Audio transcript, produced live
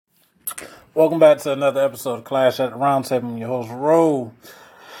Welcome back to another episode of Clash at the Round Table. I'm your host, Ro.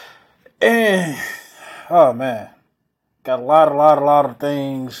 And, oh man, got a lot of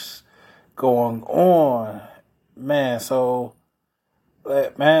things going on. Man,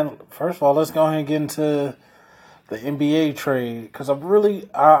 first of all, let's go ahead and get into the NBA trade. Because I'm going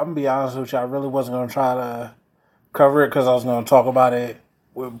to be honest with you, I really wasn't going to try to cover it because I was going to talk about it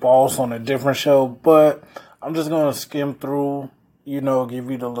with Boss on a different show. But I'm just going to skim through,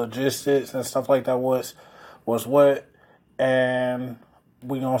 give you the logistics and stuff like that, what's what, and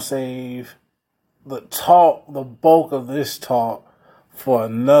we're going to save the bulk of this talk for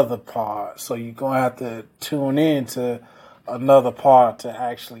another part. So you're going to have to tune in to another part to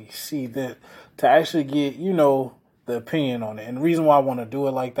actually see that, to actually get, the opinion on it. And the reason why I want to do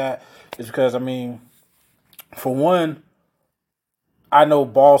it like that is because, for one, I know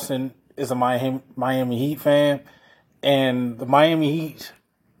Boston is a Miami Heat fan, and the Miami Heat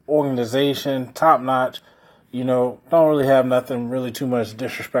organization, top notch, don't really have nothing really too much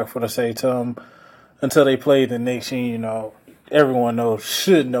disrespectful to say to them until they play the Knicks. And, everyone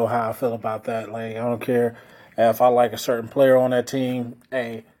should know how I feel about that. Like, I don't care if I like a certain player on that team,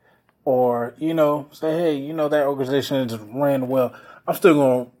 or, say, hey, that organization just ran well. I'm still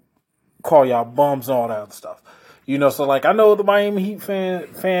going to call y'all bums and all that other stuff. So like I know the Miami Heat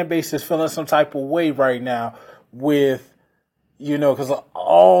fan base is feeling some type of way right now with, because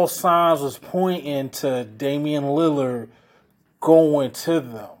all signs was pointing to Damian Lillard going to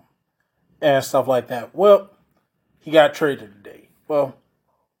them and stuff like that. Well, he got traded today. Well,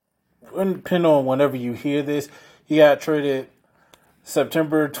 depending on whenever you hear this, he got traded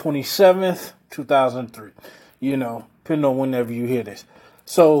September 27th, 2003. Depending on whenever you hear this.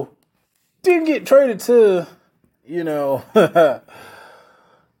 So, didn't get traded to,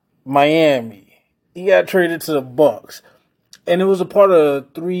 Miami. He got traded to the Bucks. And it was a part of a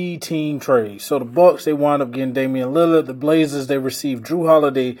 3-team trade. So the Bucks, they wound up getting Damian Lillard. The Blazers, they received Drew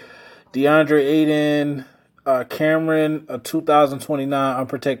Holiday, DeAndre Ayton, Cameron, a 2029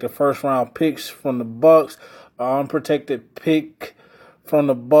 unprotected first-round picks from the Bucks, an unprotected pick from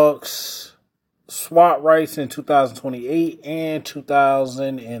the Bucks, SWAT rights in 2028 and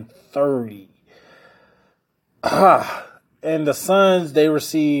 2030. And the Suns, they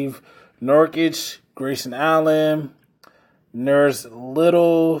receive Nurkic, Grayson Allen, Nurse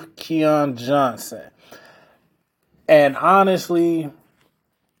Little, Keon Johnson. And honestly,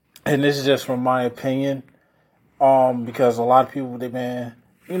 and this is just from my opinion, because a lot of people, they've been,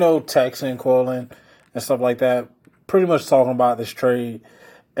 texting, calling, and stuff like that, pretty much talking about this trade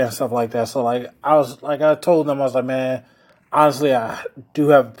and stuff like that. So I told them, I was like, man, honestly, I do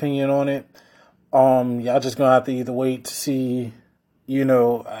have an opinion on it. Y'all just gonna have to either wait to see,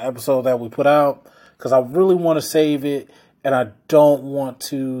 an episode that we put out, because I really want to save it and I don't want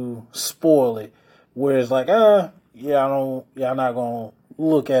to spoil it. Whereas y'all not gonna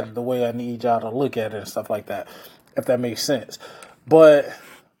look at it the way I need y'all to look at it and stuff like that, if that makes sense. But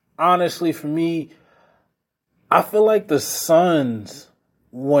honestly, for me, I feel like the Suns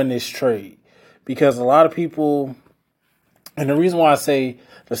won this trade because a lot of people, and the reason why I say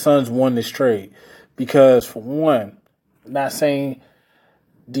the Suns won this trade, because for one, not saying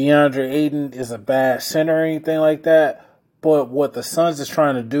DeAndre Ayton is a bad center or anything like that, but what the Suns is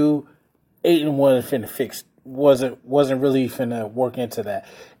trying to do, Ayton wasn't finna fix, wasn't really finna work into that.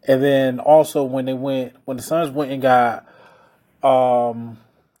 And then also when the Suns went and got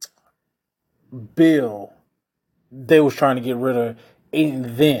Bill, they was trying to get rid of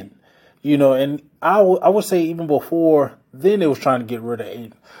Ayton then, and I would say even before then they was trying to get rid of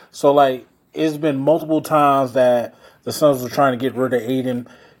Ayton. So it's been multiple times that the Suns were trying to get rid of Ayton.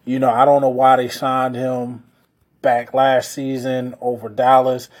 I don't know why they signed him back last season over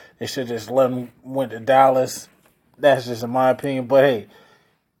Dallas. They should just let him went to Dallas. That's just in my opinion. But hey,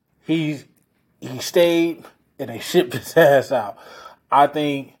 he stayed and they shipped his ass out. I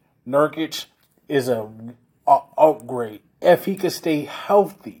think Nurkic is a upgrade. If he could stay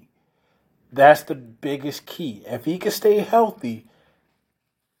healthy, that's the biggest key. If he could stay healthy,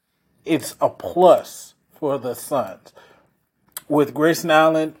 it's a plus for the Suns. With Grayson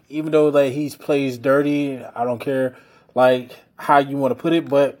Allen, even though he plays dirty, I don't care how you want to put it,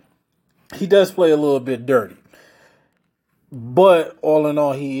 but he does play a little bit dirty. But all in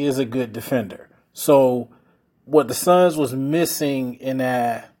all, he is a good defender. So what the Suns was missing in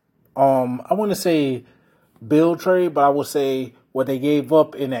that, I want to say Bill trade, but I would say what they gave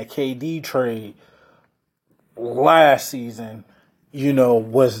up in that KD trade last season,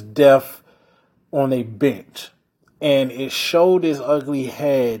 was depth on a bench. And it showed his ugly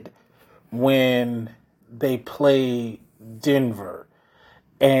head when they played Denver.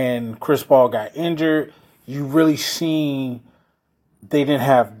 and Chris Paul got injured, you really seen they didn't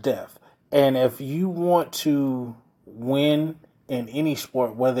have depth. And if you want to win in any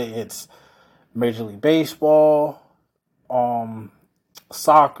sport, whether it's Major League Baseball,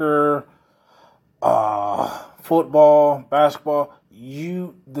 soccer, football, basketball,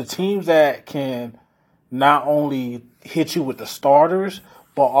 the teams that can not only hit you with the starters,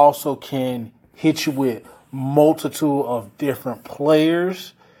 but also can hit you with multitude of different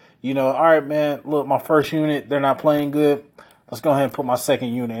players. All right, man, look, my first unit, they're not playing good. Let's go ahead and put my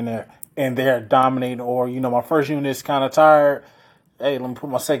second unit in there. And they're dominating. Or, my first unit is kind of tired. Hey, let me put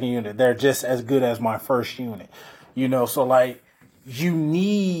my second unit. They're just as good as my first unit. So, like, you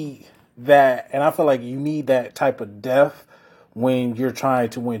need that. And I feel like you need that type of depth when you're trying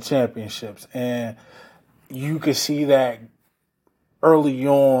to win championships. And you could see that early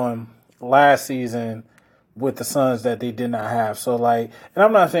on last season with the Suns that they did not have. So, like, and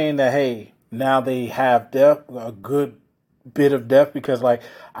I'm not saying that, hey, now they have depth, a good bit of depth, because, like,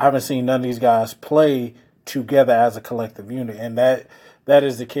 I haven't seen none of these guys play together as a collective unit. And that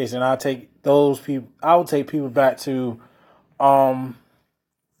is the case. And I would take people back to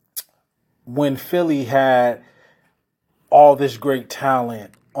when Philly had all this great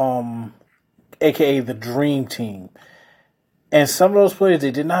talent, aka the Dream Team. And some of those players,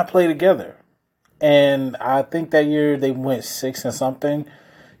 they did not play together. And I think that year they went 6 and something,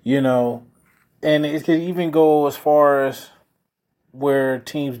 and it could even go as far as where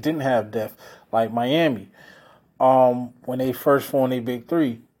teams didn't have depth, like Miami. When they first formed their big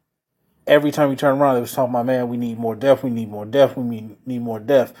three, every time you turn around, they was talking about, man, we need more depth, we need more depth, we need more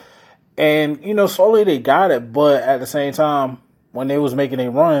depth. And, slowly they got it, but at the same time, when they was making a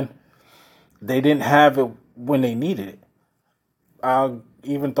run, they didn't have it when they needed it. I'll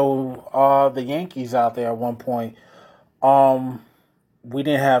even throw the Yankees out there at one point. We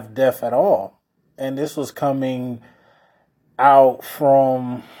didn't have depth at all. And this was coming out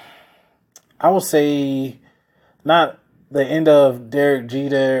from, I would say, not the end of Derek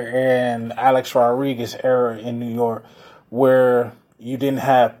Jeter and Alex Rodriguez era in New York, where you didn't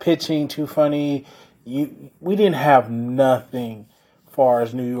have pitching too funny. We didn't have nothing far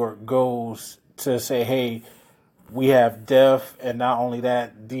as New York goes to say, hey, we have depth, and not only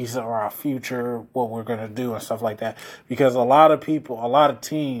that, these are our future, what we're going to do and stuff like that. Because a lot of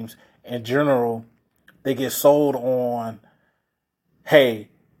teams in general, they get sold on, hey,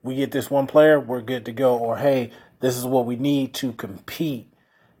 we get this one player, we're good to go. Or, hey, this is what we need to compete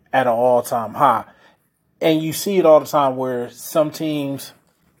at an all-time high. And you see it all the time where some teams,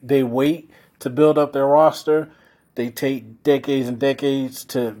 they wait to build up their roster. They take decades and decades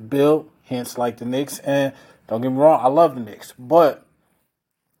to build, hence like the Knicks. And don't get me wrong, I love the Knicks. But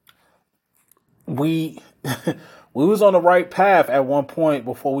we we was on the right path at one point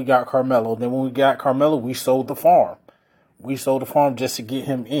before we got Carmelo. Then when we got Carmelo, we sold the farm. We sold the farm just to get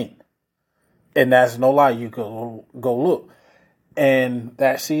him in. And that's no lie. You go look. And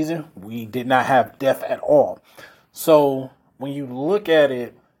that season, we did not have depth at all. So when you look at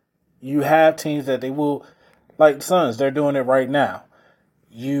it, you have teams that they will, like the Suns, they're doing it right now.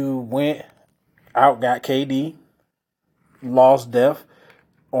 You went out, got KD, lost depth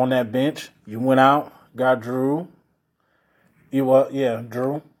on that bench. You went out, got Drew.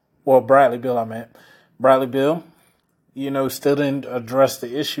 Drew. Well, Bradley Beal, I meant. Bradley Beal, still didn't address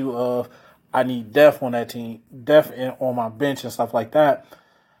the issue of I need depth on that team, depth on my bench and stuff like that.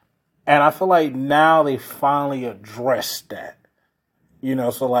 And I feel like now they finally addressed that.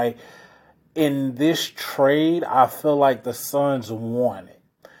 So like in this trade, I feel like the Suns won it.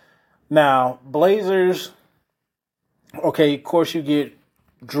 Now, Blazers, okay, of course you get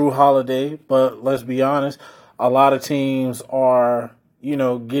Drew Holiday, but let's be honest, a lot of teams are,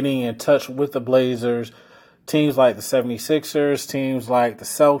 getting in touch with the Blazers. Teams like the 76ers, teams like the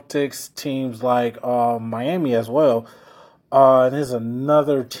Celtics, teams like Miami as well. And there's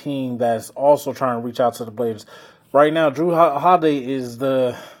another team that's also trying to reach out to the Blazers. Right now, Drew Holiday is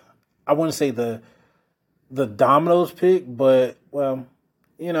I wouldn't say the dominoes pick, but, well,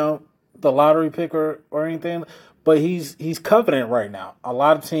 the lottery pick or anything. But he's coveted right now. A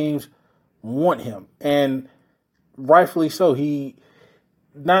lot of teams want him. And rightfully so.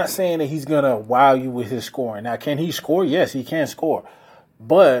 Not saying that he's going to wow you with his scoring. Now, can he score? Yes, he can score.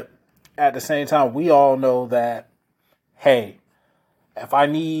 But at the same time, we all know that, hey, if I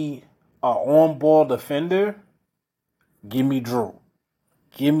need an on-ball defender, give me Drew.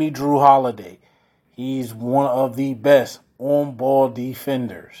 Give me Drew Holiday. He's one of the best on-ball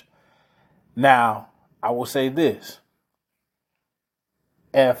defenders. Now, I will say this.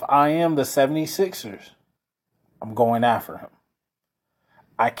 If I am the 76ers, I'm going after him.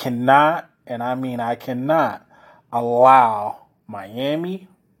 I cannot, and I mean I cannot, allow Miami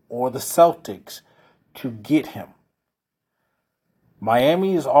or the Celtics to get him.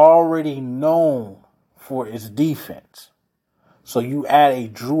 Miami is already known for its defense. So you add a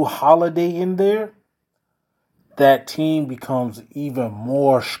Drew Holiday in there, that team becomes even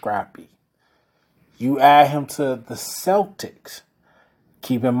more scrappy. You add him to the Celtics.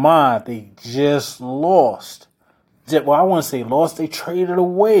 Keep in mind, they just lost. Well, I wouldn't say lost. They traded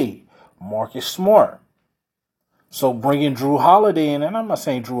away Marcus Smart. So bringing Drew Holiday in, and I'm not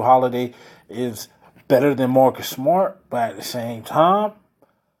saying Drew Holiday is better than Marcus Smart, but at the same time,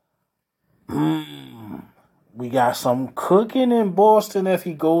 we got some cooking in Boston if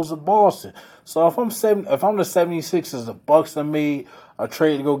he goes to Boston. So if I'm the 76ers, the Bucks have made a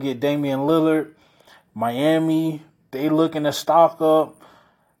trade to go get Damian Lillard. Miami, they looking to stock up.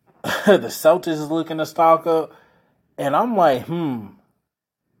 The Celtics is looking to stock up. And I'm like,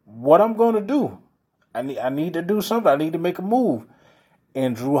 what I'm going to do? I need to do something. I need to make a move.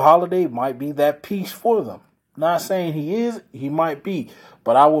 And Drew Holiday might be that piece for them. Not saying he is. He might be.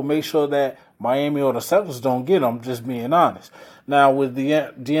 But I will make sure that Miami or the Celtics don't get him, just being honest. Now, with the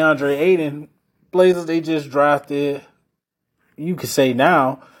DeAndre Ayton, Blazers, they just drafted, you could say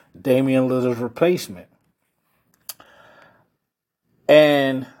now, Damian Lillard's replacement.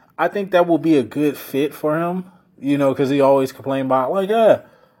 And I think that will be a good fit for him, because he always complained about,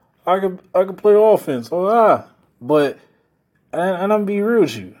 I could play offense. But, and I'm going to be real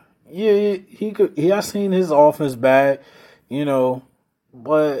with you. Yeah, he could. I seen his offense bad,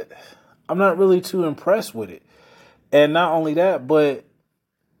 but I'm not really too impressed with it. And not only that, but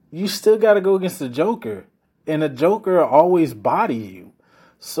you still got to go against the Joker. And the Joker always body you.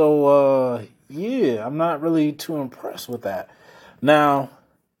 So, I'm not really too impressed with that. Now,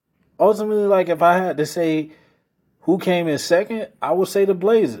 ultimately, if I had to say who came in second, I would say the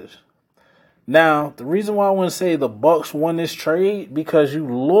Blazers. Now, the reason why I wouldn't say the Bucks won this trade, because you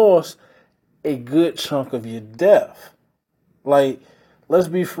lost a good chunk of your depth. Let's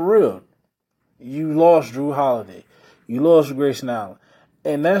be for real. You lost Drew Holiday. You lost Grayson Allen.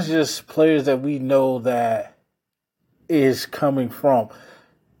 And that's just players that we know that is coming from,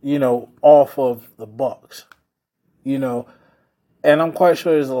 off of the Bucks. And I'm quite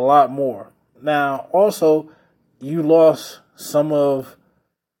sure there's a lot more. Now, also, you lost some of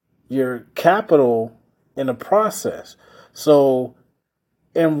your capital in the process. So,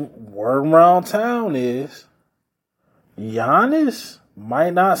 and word around town is Giannis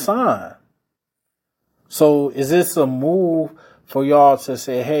might not sign. So, is this a move for y'all to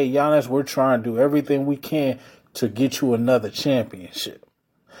say, hey, Giannis, we're trying to do everything we can to get you another championship?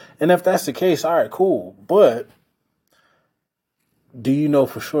 And if that's the case, all right, cool. But do you know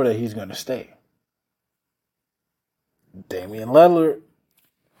for sure that he's going to stay? Damian Lillard,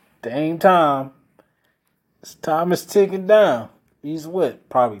 Dame time. His time is ticking down. He's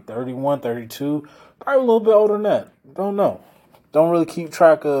probably 31, 32, probably a little bit older than that. Don't know. Don't really keep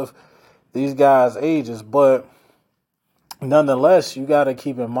track of these guys' ages, but nonetheless, you got to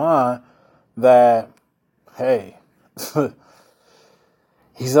keep in mind that, hey,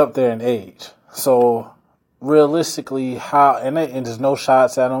 he's up there in age. So realistically, and there's no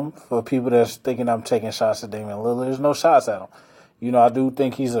shots at him for people that's thinking I'm taking shots at Damian Lillard. There's no shots at him. I do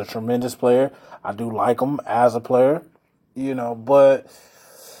think he's a tremendous player. I do like him as a player, but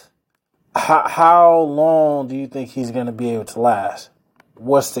how long do you think he's going to be able to last?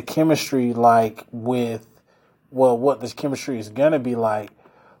 What's the chemistry like what this chemistry is going to be like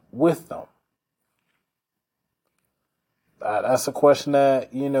with them? That's a question that,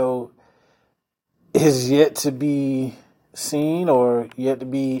 is yet to be seen or yet to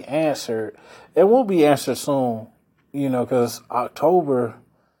be answered. It won't be answered soon, because October,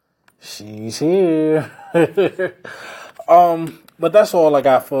 she's here. But that's all I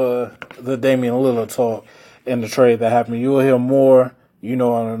got for the Damian Lillard talk and the trade that happened. You'll hear more,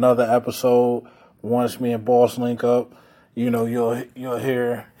 on another episode. Once me and Boss link up, you'll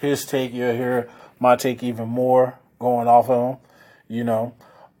hear his take. You'll hear my take even more going off of him.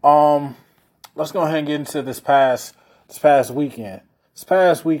 Let's go ahead and get into this past weekend. This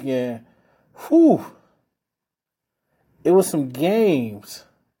past weekend, it was some games,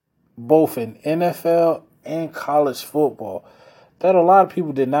 both in NFL and college football, that a lot of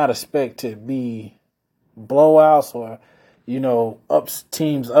people did not expect to be blowouts or,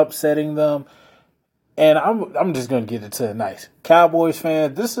 teams upsetting them. And I'm just going to get into it nice. Cowboys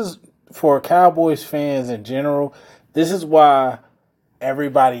fans, this is for Cowboys fans in general. This is why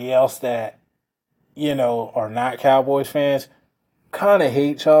everybody else that, are not Cowboys fans kind of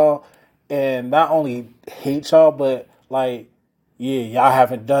hate y'all. And not only hate y'all, but yeah, y'all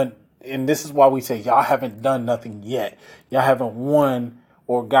haven't done, and this is why we say y'all haven't done nothing yet. Y'all haven't won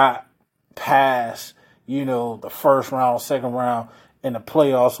or got past, the first round, second round in the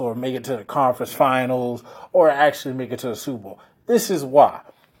playoffs, or make it to the conference finals, or actually make it to the Super Bowl. This is why.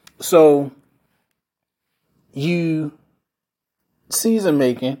 So, you season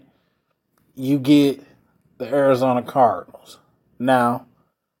making, you get the Arizona Cardinals. Now,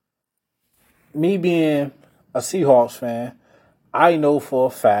 me being a Seahawks fan, I know for a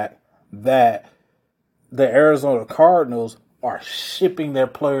fact that the Arizona Cardinals are shipping their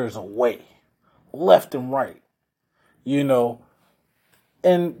players away left and right,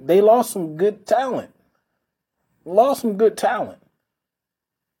 and they lost some good talent.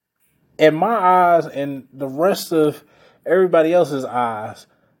 In my eyes and the rest of everybody else's eyes,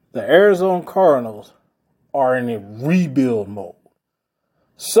 the Arizona Cardinals are in a rebuild mode.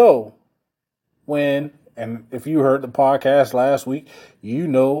 So, and if you heard the podcast last week,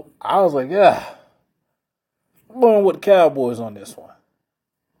 I was like, yeah, I'm going with the Cowboys on this one.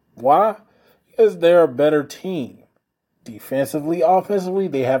 Why? Because they're a better team. Defensively, offensively,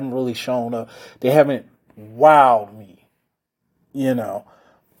 they haven't really shown up. They haven't wowed me,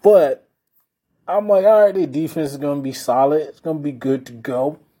 But I'm like, all right, their defense is going to be solid. It's going to be good to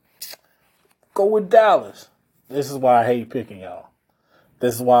go. Go with Dallas. This is why I hate picking y'all.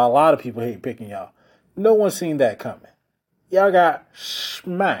 This is why a lot of people hate picking y'all. No one's seen that coming. Y'all got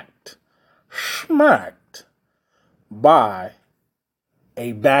smacked by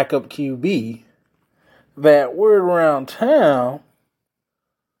a backup QB that word around town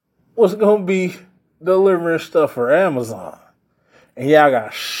was going to be delivering stuff for Amazon. And y'all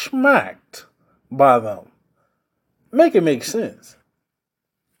got smacked by them. Make it make sense.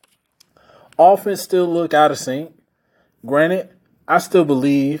 Offense still look out of sync. Granted, I still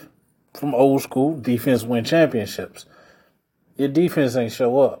believe from old school, defense win championships. Your defense ain't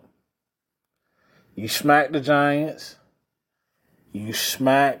show up. You smacked the Giants. You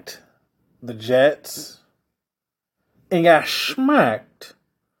smacked the Jets. And got smacked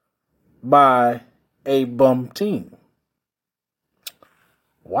by a bum team.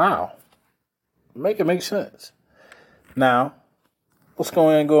 Wow. Make it make sense. Now, let's go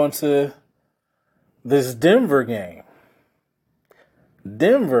ahead and go into this Denver game.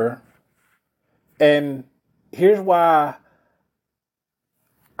 Denver, and here's why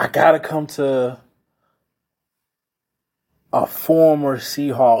I got to come to a former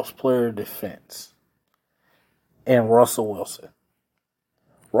Seahawks player defense and Russell Wilson.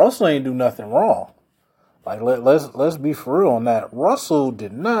 Russell ain't do nothing wrong. Like, let's be for real on that. Russell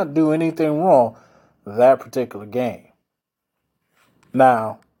did not do anything wrong that particular game.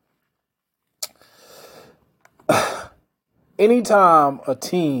 Now, anytime a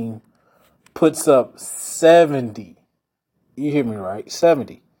team puts up 70, you hear me right,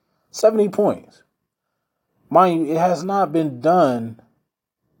 70 points. Mind you, it has not been done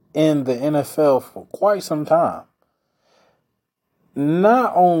in the NFL for quite some time.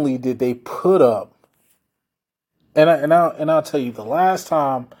 Not only did they put up, and I'll tell you, the last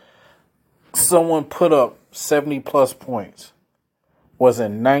time someone put up 70 plus points was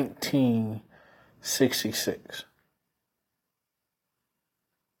in 1966.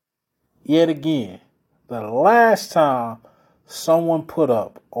 Yet again, the last time someone put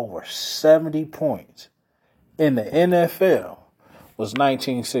up over 70 points in the NFL was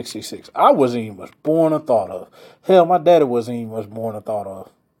 1966. I wasn't even much born or thought of. Hell, my daddy wasn't even much born or thought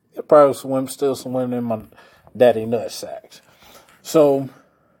of. It probably was still swimming in my daddy nut sacks. So,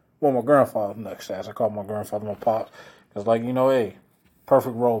 well, my grandfather's nut sacks. I call my grandfather my pops. Because, hey,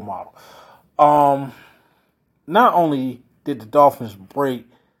 perfect role model. Not only did the Dolphins break,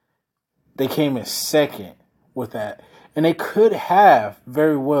 they came in second with that. And they could have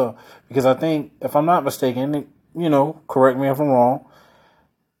very well, because I think, if I'm not mistaken, correct me if I'm wrong,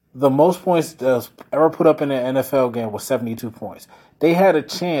 the most points that was ever put up in an NFL game was 72 points. They had a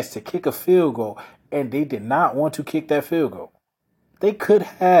chance to kick a field goal, and they did not want to kick that field goal. They could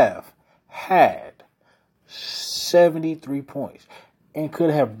have had 73 points and could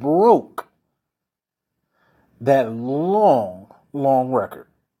have broke that long record.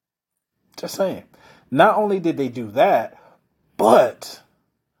 Just saying. Not only did they do that, but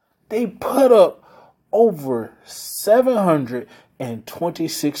they put up over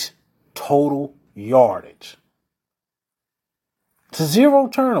 726 total yardage. 0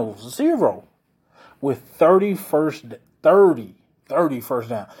 turnovers, 0. With 30 first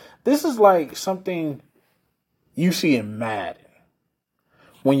down. This is like something you see in Madden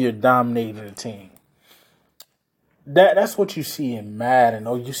when you're dominating a team. That's what you see in Madden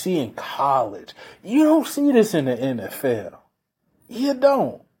or you see in college. You don't see this in the NFL. You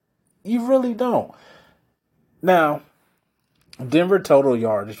don't. You really don't. Now, Denver total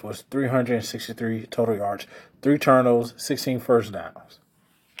yardage was 363 total yards, 3 turnovers, 16 first downs.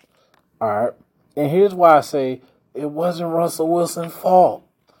 All right. And here's why I say it wasn't Russell Wilson's fault.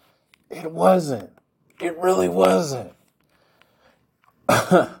 It wasn't. It really wasn't.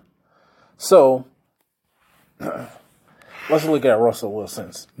 So, let's look at Russell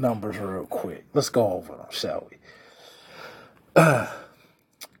Wilson's numbers real quick. Let's go over them, shall we?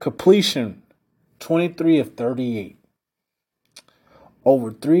 Completion, 23 of 38.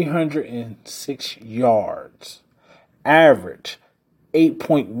 Over 306 yards. Average,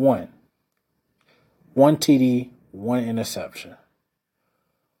 8.1. 1 TD, 1 interception.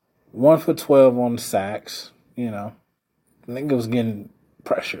 1 for 12 on the sacks. You know, I think it was getting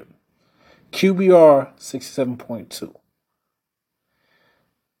pressured. QBR, 67.2.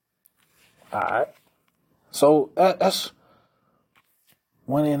 All right. So that's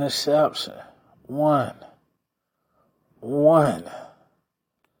 1 interception. One.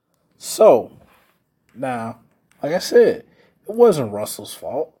 So, now, like I said, it wasn't Russell's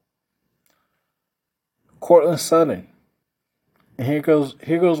fault. Cortland Sutton. And here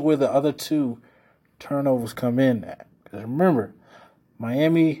goes where the other 2 turnovers come in at. Because remember,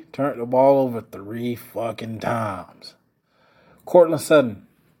 Miami turned the ball over 3 fucking times. Cortland Sutton,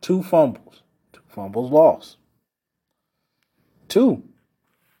 2 fumbles. 2 fumbles lost. 2.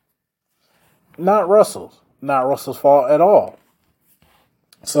 Not Russell's. Not Russell's fault at all.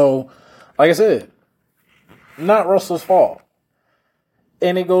 So, like I said, not Russell's fault.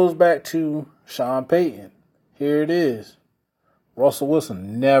 And it goes back to Sean Payton. Here it is. Russell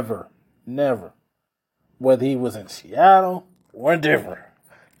Wilson never, whether he was in Seattle or Denver.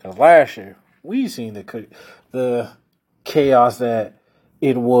 Because last year, we seen the chaos that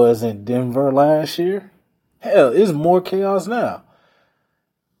it was in Denver last year. Hell, it's more chaos now.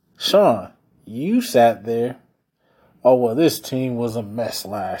 Sean, you sat there. Oh, well, this team was a mess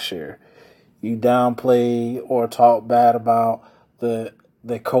last year. You downplayed or talked bad about the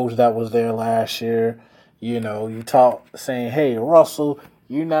coach that was there last year. You know, you talk saying, hey, Russell,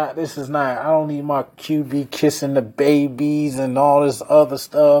 I don't need my QB kissing the babies and all this other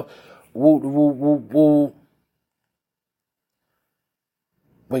stuff. Woo, woo, woo, woo.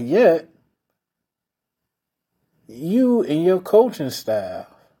 But yet, you and your coaching staff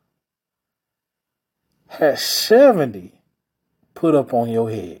had 70 put up on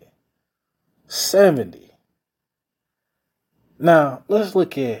your head. 70. Now, let's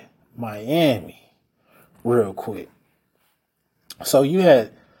look at Miami real quick. So you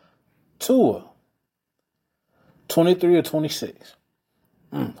had Tua, 23 or 26.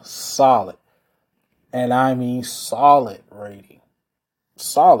 Solid. And I mean solid rating.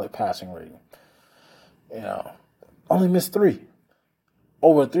 Solid passing rating. You know, only missed 3.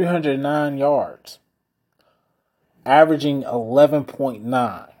 Over 309 yards. Averaging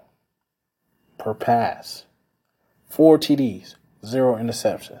 11.9 per pass. 4 TDs, 0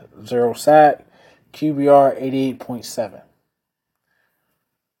 interception, 0 sack, QBR 88.7.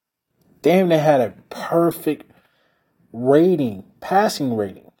 Damn, they had a perfect rating, passing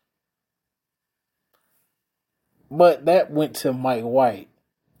rating. But that went to Mike White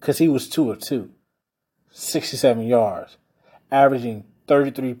because he was 2 of 2, 67 yards, averaging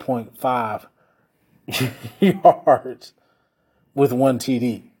 33.5 yards with 1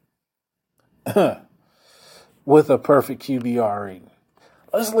 TD. With a perfect QBR rating.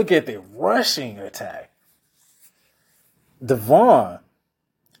 Let's look at the rushing attack. Devon,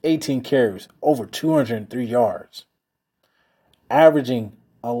 18 carries, over 203 yards. Averaging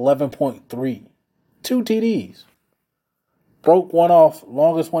 11.3. 2 TDs. Broke one off.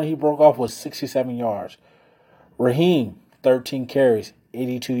 Longest one he broke off was 67 yards. Raheem, 13 carries,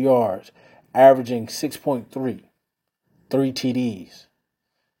 82 yards. Averaging 6.3. 3 TDs.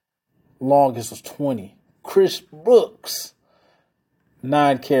 Longest was 20. Chris Brooks,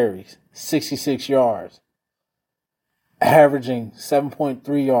 9 carries, 66 yards. Averaging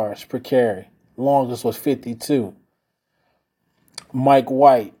 7.3 yards per carry. Longest was 52. Mike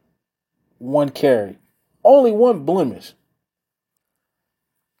White, 1 carry. Only 1 blemish.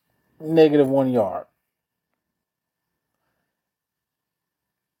 -1 yard.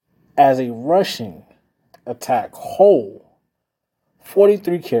 As a rushing attack whole,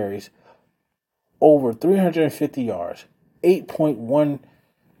 43 carries, over 350 yards, 8.1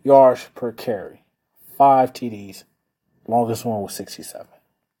 yards per carry, 5 TDs. Longest one was 67.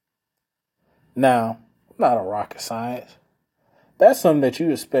 Now, not a rocket science. That's something that you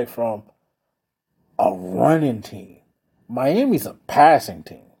expect from a running team. Miami's a passing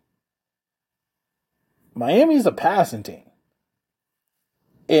team.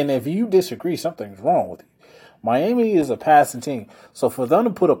 And if you disagree, something's wrong with you. Miami is a passing team. So for them to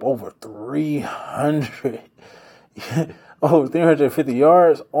put up over 300, over 350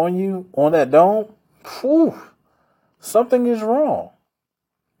 yards on you, on that dome, whew, something is wrong.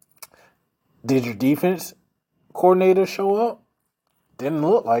 Did your defense coordinator show up? Didn't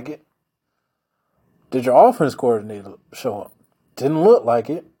look like it. Did your offense coordinator show up? Didn't look like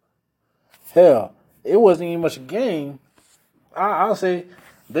it. Hell, it wasn't even much a game. I'll say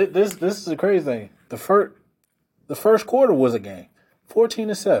this is the crazy thing. The first quarter was a game,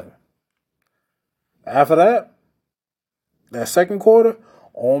 14-7. After that second quarter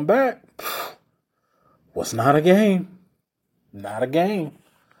on back was not a game, not a game,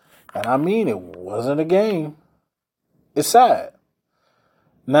 and I mean it wasn't a game. It's sad.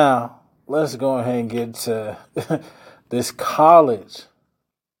 Now let's go ahead and get to this college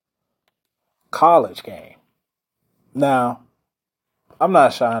game. Now, I'm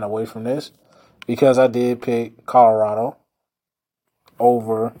not shying away from this because I did pick Colorado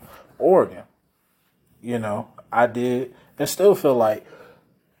over Oregon. You know, I did and still feel like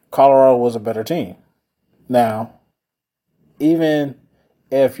Colorado was a better team. Now, even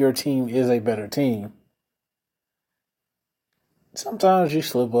if your team is a better team, sometimes you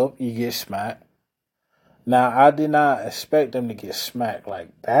slip up, you get smacked. Now, I did not expect them to get smacked like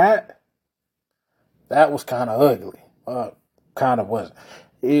that. That was kind of ugly. Kind of wasn't.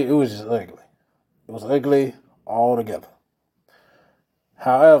 It was just ugly. It was ugly altogether.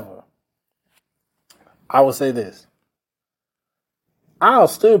 However, I will say this. I'll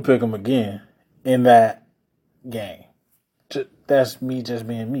still pick them again in that game. That's me just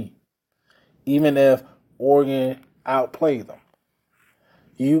being me. Even if Oregon outplayed them.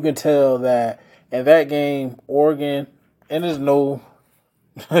 You can tell that in that game, Oregon, and there's no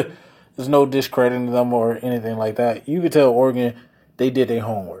discrediting them or anything like that. You can tell Oregon, they did their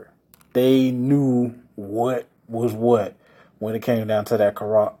homework. They knew what was what when it came down to that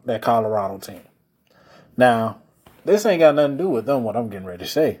Colorado team. Now, this ain't got nothing to do with them, what I'm getting ready to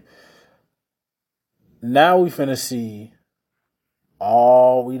say. Now we finna see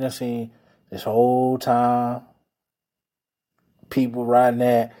all we done seen this whole time. People riding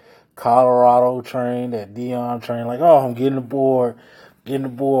that Colorado train, that Dion train, like, oh, I'm getting aboard.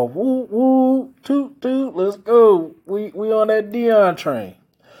 Woo, woo, toot, toot, let's go. We on that Dion train.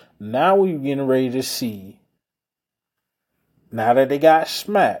 Now we getting ready to see, now that they got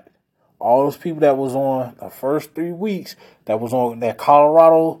smacked, all those people that was on the first 3 weeks, that was on that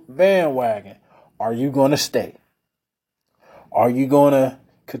Colorado bandwagon, are you going to stay? Are you going to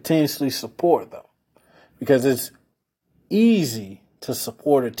continuously support them? Because it's easy to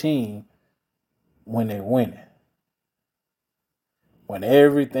support a team when they're winning. When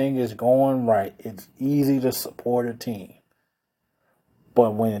everything is going right, it's easy to support a team.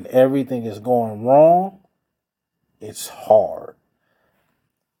 But when everything is going wrong, it's hard.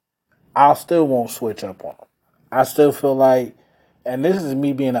 I still won't switch up on them. I still feel like, and this is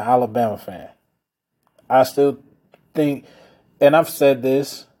me being an Alabama fan, I still think, and I've said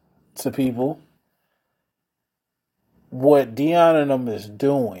this to people, what Deion and them is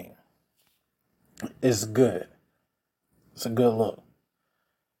doing is good. It's a good look.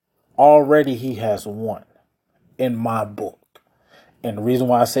 Already he has won in my book. And the reason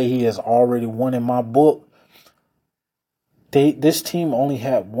why I say he has already won in my book, this team only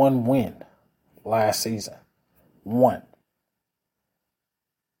had one win last season. One.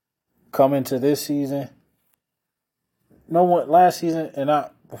 Coming to this season, no one last season, and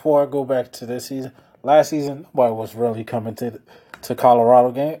before I go back to this season, last season nobody was really coming to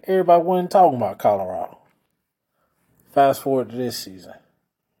Colorado game. Everybody wasn't talking about Colorado. Fast forward to this season,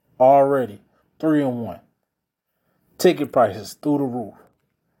 already 3-1. Ticket prices through the roof.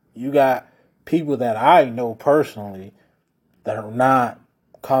 You got people that I know personally that are not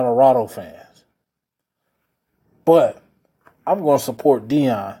Colorado fans. But I'm going to support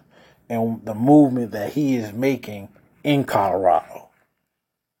Deion and the movement that he is making in Colorado.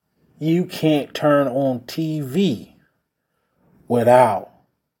 You can't turn on TV without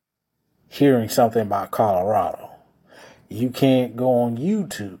hearing something about Colorado. You can't go on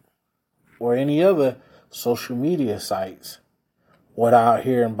YouTube or any other social media sites without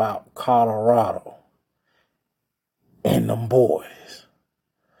hearing about Colorado and them boys.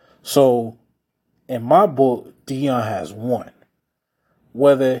 So, in my book, Deion has won.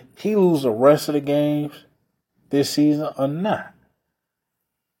 Whether he loses the rest of the games this season or not,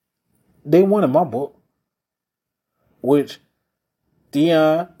 they won in my book. Which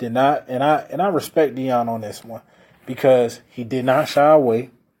Deion did not, and I respect Deion on this one because he did not shy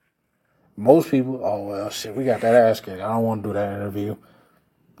away. Most people, oh well, shit, we got that ass kicked. I don't want to do that interview.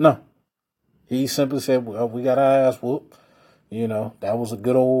 No. He simply said, well, we got our ass whooped. That was a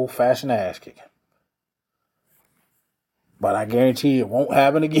good old-fashioned ass kicking. But I guarantee it won't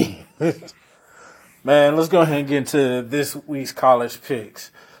happen again. Man, let's go ahead and get into this week's college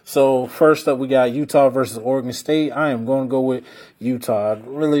picks. So, first up, we got Utah versus Oregon State. I am going to go with Utah. I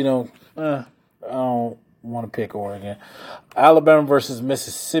really I don't want to pick Oregon. Alabama versus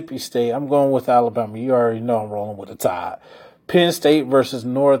Mississippi State. I'm going with Alabama. You already know I'm rolling with the Tide. Penn State versus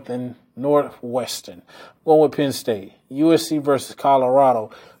Northwestern. I'm going with Penn State. USC versus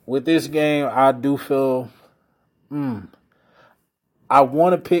Colorado. With this game, I do feel I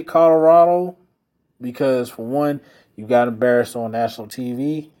want to pick Colorado because, for one, you got embarrassed on national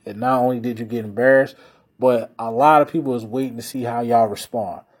TV. And not only did you get embarrassed, but a lot of people is waiting to see how y'all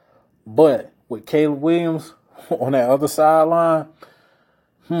respond. But with Caleb Williams on that other sideline,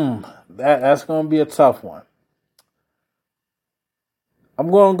 that's going to be a tough one. I'm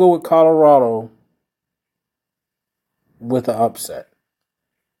going to go with Colorado with an upset.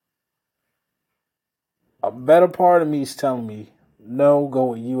 A better part of me is telling me, no, go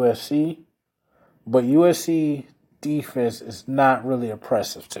with USC. But USC defense is not really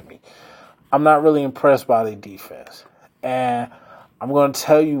impressive to me. I'm not really impressed by their defense. And I'm going to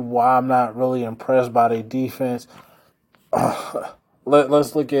tell you why I'm not really impressed by their defense.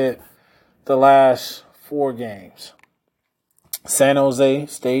 Let's look at the last 4 games. San Jose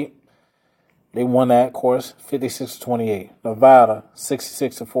State, they won that course 56-28. Nevada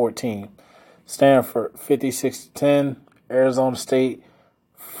 66-14. Stanford 56-10. Arizona State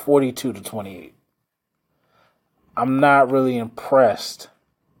 42-28. I'm not really impressed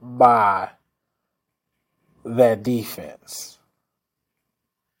by that defense.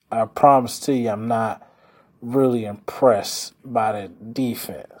 I promise to you, I'm not really impressed by that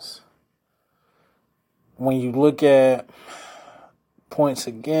defense. When you look at points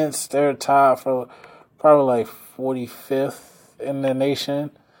against, they're tied for probably like 45th in the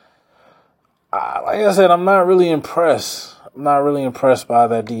nation. Like I said, I'm not really impressed. I'm not really impressed by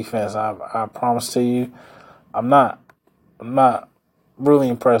that defense. I promise to you, I'm not really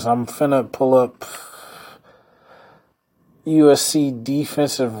impressed. I'm finna pull up USC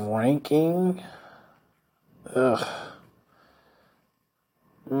defensive ranking. Ugh.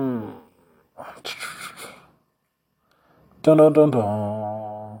 Dun dun dun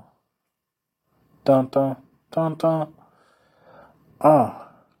dun. Dun dun dun dun.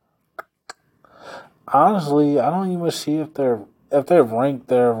 Honestly, I don't even see if they're ranked.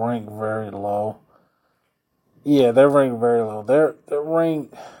 They're ranked very low. Yeah, they're ranked very low. They're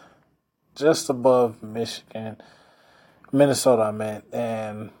ranked just above Minnesota. I meant,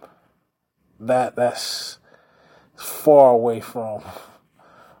 and that's far away from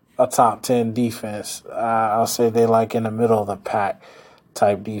a top 10 defense. I'll say they like in the middle of the pack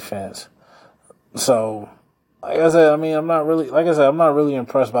type defense. So, like I said, I'm not really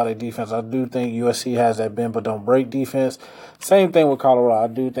impressed by their defense. I do think USC has that bend but don't break defense. Same thing with Colorado. I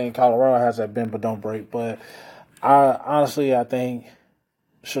do think Colorado has that bend but don't break. But I think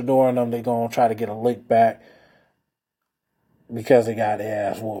Shador and them, they're going to try to get a lick back because they got their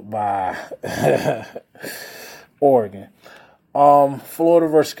ass whooped by Oregon. Florida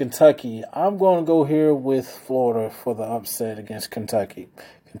versus Kentucky. I'm going to go here with Florida for the upset against Kentucky.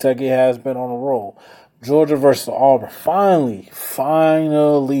 Kentucky has been on a roll. Georgia versus Auburn. Finally,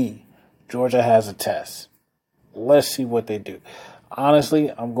 Georgia has a test. Let's see what they do.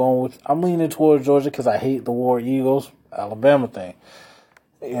 Honestly, I'm leaning towards Georgia because I hate the War Eagles, Alabama thing.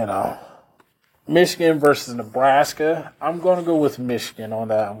 Michigan versus Nebraska. I'm going to go with Michigan on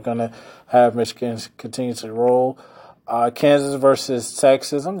that. I'm going to have Michigan continue to roll. Kansas versus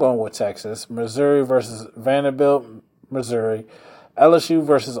Texas. I'm going with Texas. Missouri versus Vanderbilt. Missouri. LSU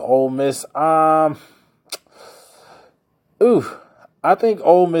versus Ole Miss. I think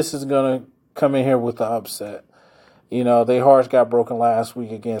Ole Miss is going to come in here with the upset. Their hearts got broken last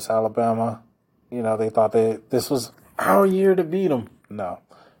week against Alabama. They thought this was our year to beat them. No.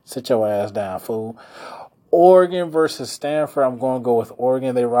 Sit your ass down, fool. Oregon versus Stanford. I'm going to go with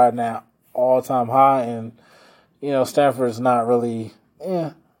Oregon. They right now all-time high, and, Stanford is not really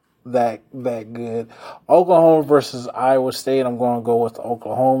that good. Oklahoma versus Iowa State. I'm going to go with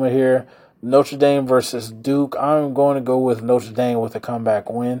Oklahoma here. Notre Dame versus Duke. I'm going to go with Notre Dame with a comeback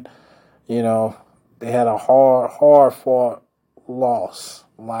win. They had a hard-fought loss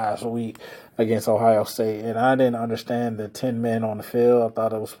last week against Ohio State, and I didn't understand the 10 men on the field. I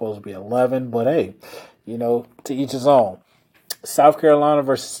thought it was supposed to be 11, but hey, to each his own. South Carolina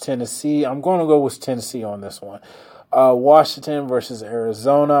versus Tennessee. I'm going to go with Tennessee on this one. Washington versus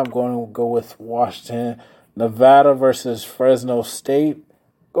Arizona. I'm going to go with Washington. Nevada versus Fresno State.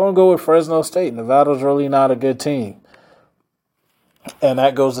 Going to go with Fresno State. Nevada's really not a good team. And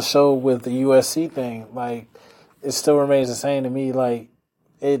that goes to show with the USC thing. Like, it still remains the same to me. Like,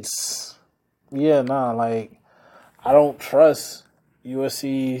 it's, like, I don't trust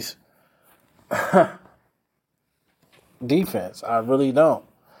USC's defense. I really don't.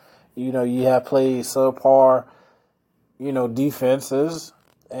 You have played subpar, defenses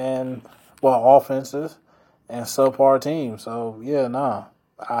and, offenses and subpar teams. So,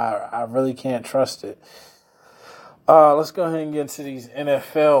 I really can't trust it. Let's go ahead and get into these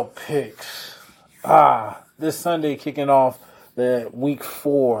NFL picks. This Sunday kicking off the week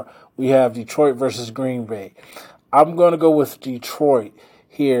 4, we have Detroit versus Green Bay. I'm going to go with Detroit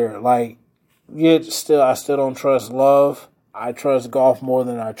here. Like, I still don't trust Love. I trust Goff more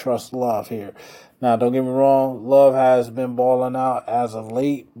than I trust Love here. Now, don't get me wrong. Love has been balling out as of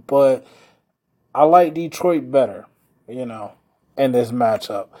late, but I like Detroit better, in this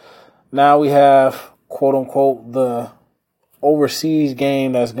matchup. Now we have, quote unquote, the overseas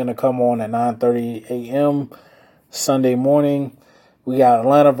game that's going to come on at 9:30 a.m. Sunday morning. We got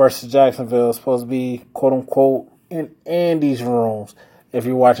Atlanta versus Jacksonville. It's supposed to be, quote unquote, in Andy's rooms. If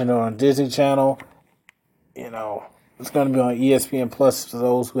you're watching it on Disney Channel, it's going to be on ESPN Plus for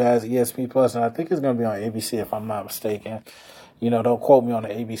those who has ESPN Plus, and I think it's going to be on ABC if I'm not mistaken. Don't quote me on the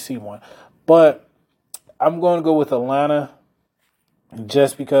ABC one. But I'm going to go with Atlanta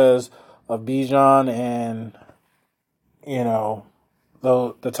just because of Bijan and,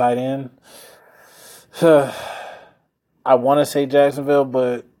 the tight end. I want to say Jacksonville,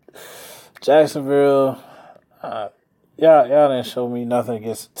 but Jacksonville, y'all didn't show me nothing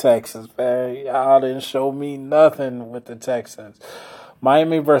against the Texans, man. Y'all didn't show me nothing with the Texans.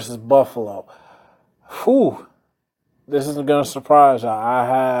 Miami versus Buffalo. This isn't going to surprise y'all. I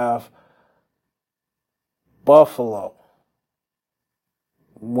have Buffalo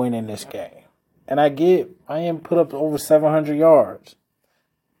winning this game. And I am put up over 700 yards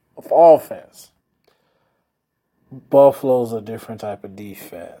of offense. Buffalo's a different type of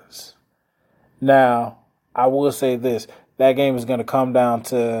defense. Now, I will say this. That game is going to come down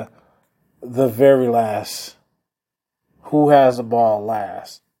to the very last, who has the ball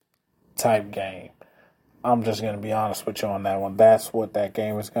last type game. I'm just going to be honest with you on that one. That's what that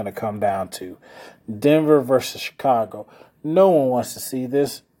game is going to come down to. Denver versus Chicago. No one wants to see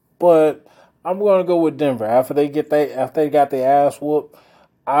this, but I'm going to go with Denver. After they got their ass whooped,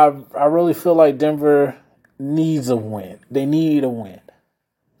 I really feel like Denver needs a win. They need a win.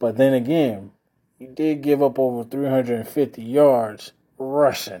 But then again, he did give up over 350 yards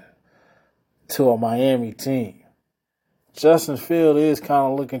rushing to a Miami team. Justin Field is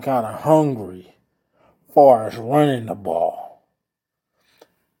kind of looking kind of hungry as far as running the ball.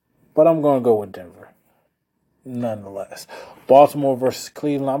 But I'm going to go with Denver nonetheless. Baltimore versus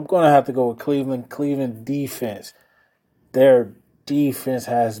Cleveland. I'm going to have to go with Cleveland. Cleveland defense. Their defense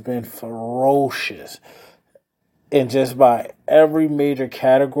has been ferocious. In just by every major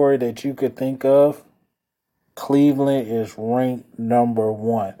category that you could think of, Cleveland is ranked number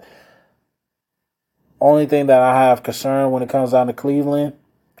 1. Only thing that I have concern when it comes down to Cleveland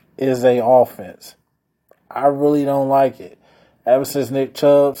is their offense. I really don't like it. Ever since Nick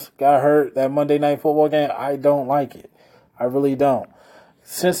Chubbs got hurt that Monday Night Football game, I don't like it. I really don't.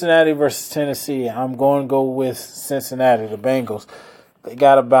 Cincinnati versus Tennessee. I'm going to go with Cincinnati, the Bengals. They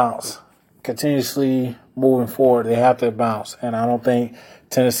got to bounce. Continuously moving forward, they have to bounce. And I don't think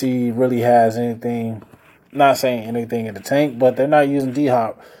Tennessee really has anything, not saying anything in the tank, but they're not using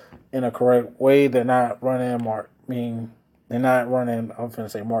D-Hop in a correct way. They're not running I'm going to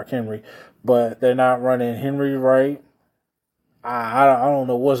say Mark Henry, but they're not running Henry right. I don't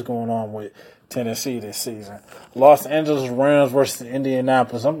know what's going on with Tennessee this season. Los Angeles Rams versus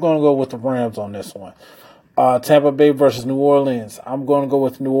Indianapolis. I'm going to go with the Rams on this one. Tampa Bay versus New Orleans. I'm going to go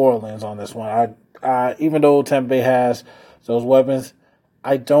with New Orleans on this one. Even though Tampa Bay has those weapons,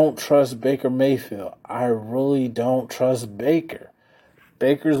 I don't trust Baker Mayfield. I really don't trust Baker.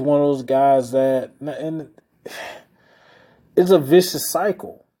 Baker's one of those guys that, and it's a vicious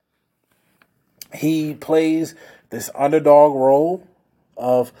cycle. He plays this underdog role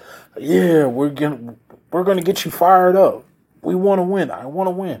of, we're gonna get you fired up. We want to win. I want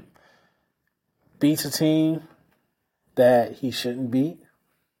to win. Beats a team that he shouldn't beat,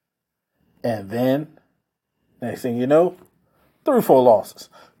 and then next thing you know, 3-4 losses.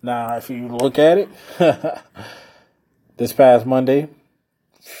 Now, if you look at it, this past Monday,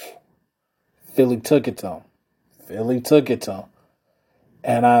 Philly took it to him.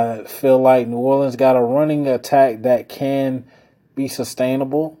 And I feel like New Orleans got a running attack that can be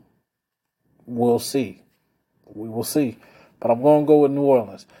sustainable. We'll see. We will see. but I'm going to go with New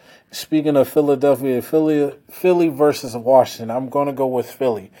Orleans. Speaking of Philadelphia, Philly versus Washington, I'm going to go with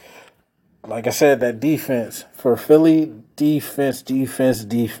Philly. Like I said, that defense for Philly, defense.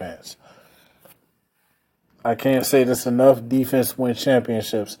 I can't say this enough. Defense wins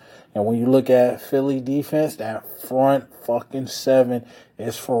championships. And when you look at Philly defense, that front fucking seven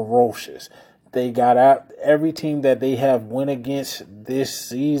is ferocious. They got out every team that they have went against this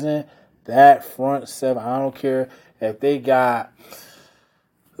season. That front seven, I don't care if they got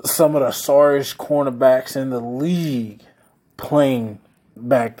some of the sorriest cornerbacks in the league playing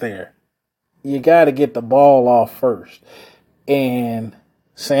back there. You got to get the ball off first. And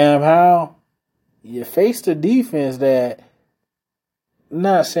Sam Howell, you faced a defense that,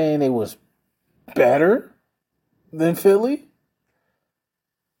 not saying it was better than Philly,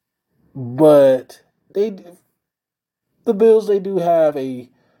 but the Bills, they do have a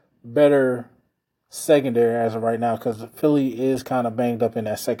better secondary as of right now because Philly is kind of banged up in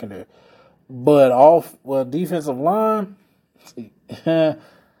that secondary. But defensive line,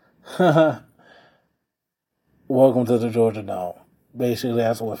 welcome to the Georgia Dome. Basically,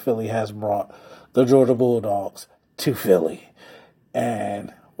 that's what Philly has brought the Georgia Bulldogs to Philly.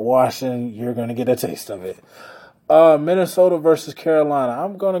 And Washington, you're going to get a taste of it. Minnesota versus Carolina.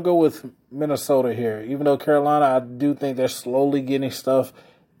 I'm going to go with Minnesota here. Even though Carolina, I do think they're slowly getting stuff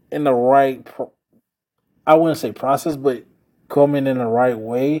in the right, I wouldn't say process, but coming in the right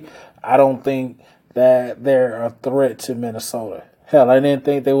way. I don't think that they're a threat to Minnesota. Hell, I didn't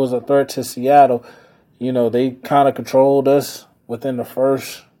think they was a threat to Seattle. You know, they kind of controlled us within the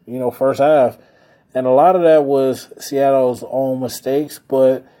first half. And a lot of that was Seattle's own mistakes,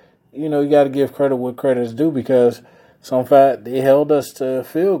 but, you know, you got to give credit what credit is due because they held us to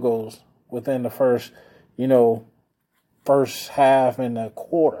field goals within the first half and a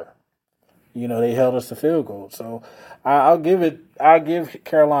quarter. You know, they held us to field goals. So I'll give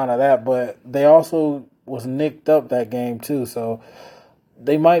Carolina that, but they also was nicked up that game too. So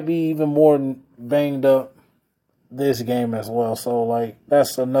they might be even more banged up this game as well. So, like,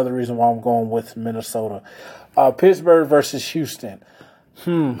 that's another reason why I'm going with Minnesota. Pittsburgh versus Houston.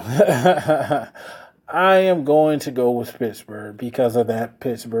 I am going to go with Pittsburgh because of that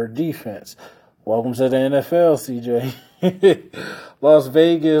Pittsburgh defense. Welcome to the NFL, CJ. Las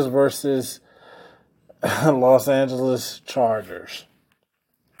Vegas versus Los Angeles Chargers.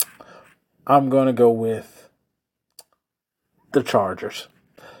 I'm going to go with the Chargers.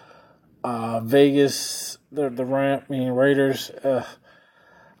 Vegas, the Raiders.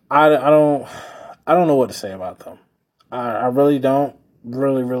 I don't know what to say about them. I really don't.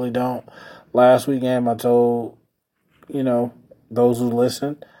 Really don't. Last weekend, I told those who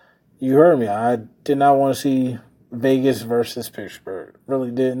listened, you heard me. I did not want to see Vegas versus Pittsburgh.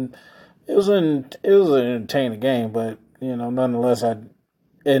 Really didn't. It was an entertaining game, but nonetheless, and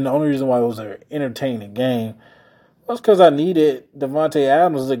the only reason why it was an entertaining game was because I needed Devontae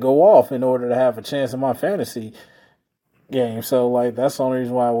Adams to go off in order to have a chance in my fantasy game. So, like, that's the only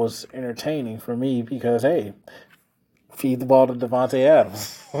reason why it was entertaining for me because, hey, feed the ball to Devontae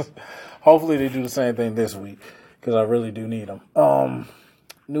Adams. Hopefully they do the same thing this week because I really do need them.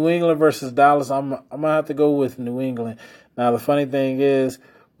 New England versus Dallas. I'm going to have to go with New England. Now, the funny thing is,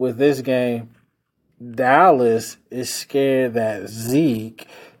 with this game, Dallas is scared that Zeke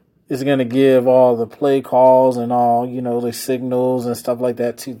is going to give all the play calls and all, the signals and stuff like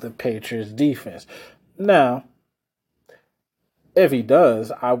that to the Patriots defense. Now, if he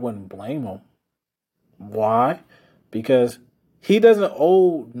does, I wouldn't blame him. Why? Because he doesn't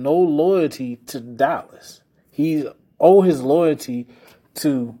owe no loyalty to Dallas. He owes his loyalty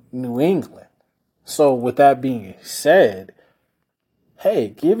to New England. So with that being said, hey,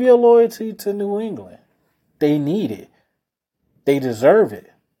 give your loyalty to New England. They need it. They deserve it.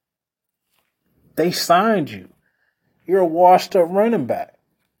 They signed you. You're a washed-up running back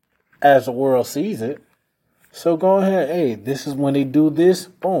as the world sees it. So go ahead. Hey, this is when they do this.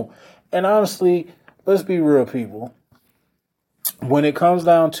 Boom. And honestly, let's be real, people. When it comes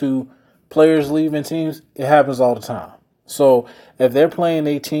down to players leaving teams, it happens all the time. So if they're playing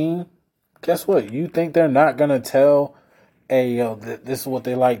a team, guess what? You think they're not going to tell, hey, this is what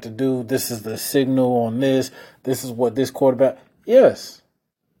they like to do. This is the signal on this. This is what this quarterback. Yes,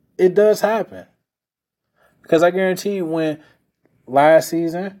 it does happen. Because I guarantee you when last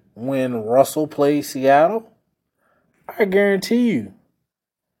season, when Russell played Seattle, I guarantee you,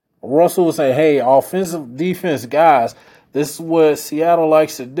 Russell would say, hey, offensive defense guys, this is what Seattle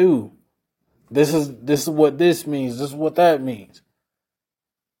likes to do. This is what this means. This is what that means.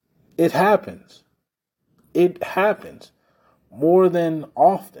 It happens. It happens more than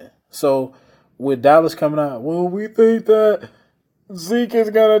often. So with Dallas coming out, well, we think that Zeke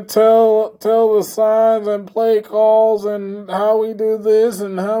is gonna tell the signs and play calls and how we do this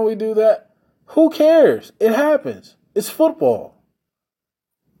and how we do that. Who cares? It happens. It's football.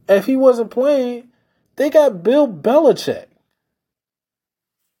 If he wasn't playing, they got Bill Belichick.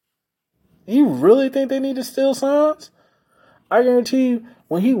 You really think they need to steal signs? I guarantee you,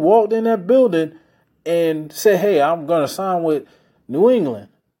 when he walked in that building and said, hey, I'm going to sign with New England,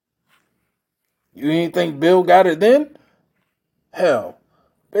 you didn't think Bill got it then? Hell,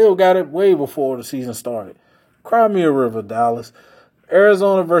 Bill got it way before the season started. Cry me a river, Dallas.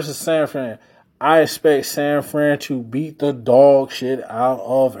 Arizona versus San Fran. I expect San Fran to beat the dog shit out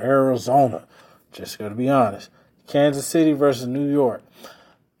of Arizona. Just got to be honest. Kansas City versus New York.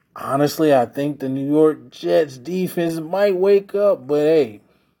 Honestly, I think the New York Jets defense might wake up, but hey,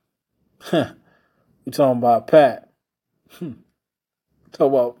 we talking about Pat. Talk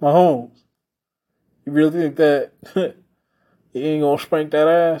about Mahomes. You really think that he ain't gonna spank that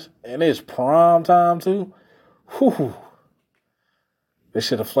ass? And it's prime time too? Whew. They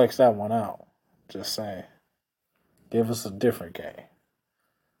should have flexed that one out. Just saying. Give us a different game.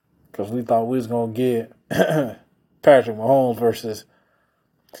 Because we thought we was going to get Patrick Mahomes versus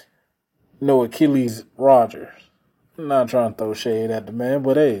Achilles Rogers. I'm not trying to throw shade at the man,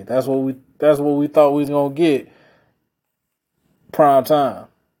 but hey, that's what we thought we was going to get. Prime time.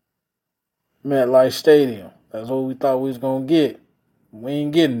 MetLife Stadium. That's what we thought we was going to get. We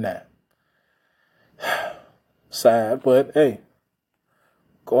ain't getting that. Sad, but hey.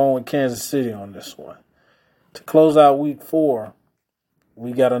 Going with Kansas City on this one. To close out week 4,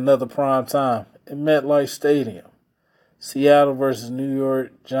 we got another prime time in MetLife Stadium. Seattle versus New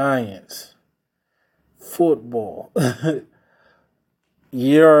York Giants. Football.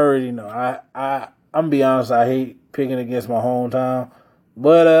 You already know. I'm be honest, I hate picking against my hometown.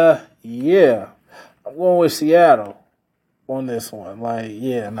 But yeah. I'm going with Seattle on this one.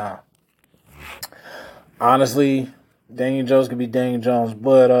 Honestly, Daniel Jones could be Daniel Jones,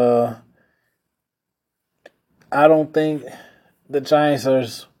 but I don't think the Giants are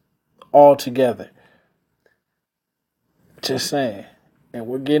all together. Just saying.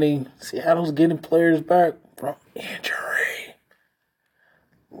 And Seattle's getting players back from injury.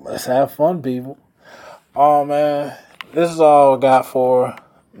 Let's have fun, people. Oh, man. This is all I got for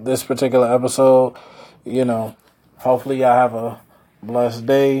this particular episode. Hopefully y'all have a blessed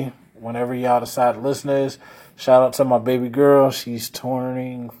day whenever y'all decide to listen to this. Shout out to my baby girl. She's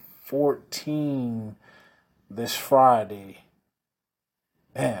turning 14 this Friday.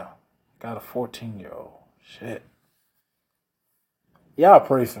 Damn, got a 14-year-old. Shit. Y'all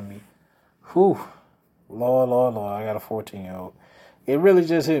pray for me. Whew. Lord, I got a 14-year-old. It really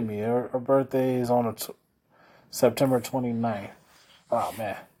just hit me. Her birthday is on September 29th. Oh,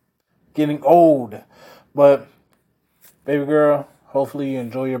 man. Getting old. But, baby girl, hopefully you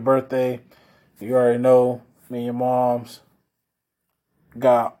enjoy your birthday. You already know. Me and your moms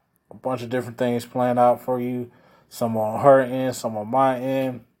got a bunch of different things planned out for you. Some on her end, some on my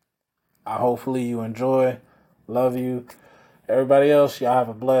end. Hopefully you enjoy. Love you. Everybody else, y'all have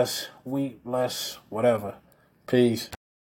a blessed week, blessed whatever. Peace.